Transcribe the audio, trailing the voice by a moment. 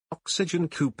Oxygen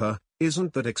Koopa,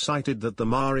 isn't that excited that the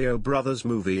Mario Brothers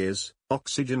movie is?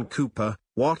 Oxygen Koopa,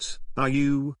 what are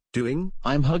you doing?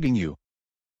 I'm hugging you.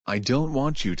 I don't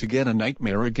want you to get a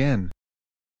nightmare again.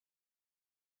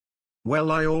 Well,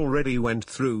 I already went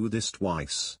through this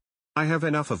twice. I have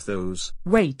enough of those.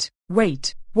 Wait,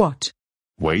 what?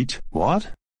 Wait,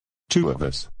 what? Two of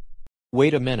us.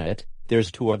 Wait a minute, there's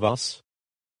two of us?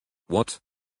 What?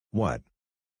 What?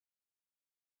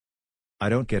 I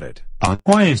don't get it.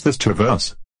 Why is this two of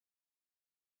us?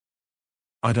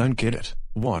 I don't get it.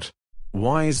 What?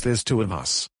 Why is there's two of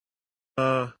us?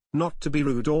 Not to be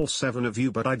rude all 7 of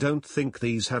you, but I don't think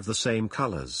these have the same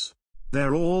colors.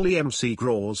 They're all the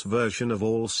EMcGraw's version of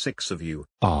all 6 of you.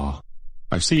 Ah,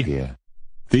 I see here.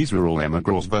 These were all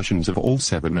EMcGraw's versions of all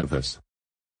 7 of us.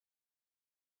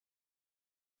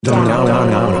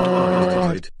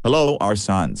 Hello, our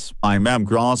sons. I'm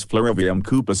EMcGraw's Flerovium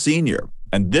Koopa Sr.,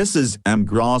 and this is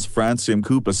EMcGraw's Francium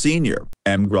Koopa Sr.,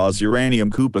 EMcGraw's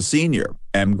Uranium Koopa Sr.,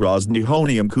 EMcGraw's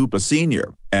Nihonium Koopa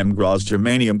Sr., EMcGraw's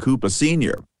Germanium Koopa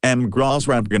Sr., EMcGraw's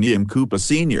Roentgenium Koopa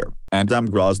Sr., and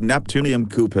EMcGraw's Neptunium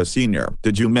Koopa Sr.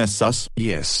 Did you miss us?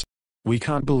 Yes. We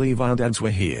can't believe our dads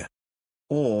were here.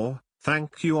 Or,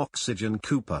 thank you Oxygen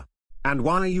Koopa. And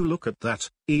why you look at that,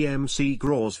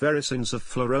 EMcGraw's versions of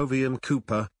Flerovium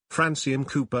Koopa, Francium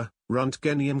Koopa,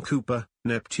 Roentgenium Koopa,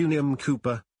 Neptunium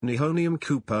Koopa, Nihonium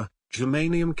Koopa,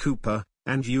 Germanium Koopa,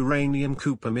 and Uranium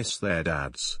Koopa miss their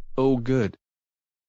dads. Oh good.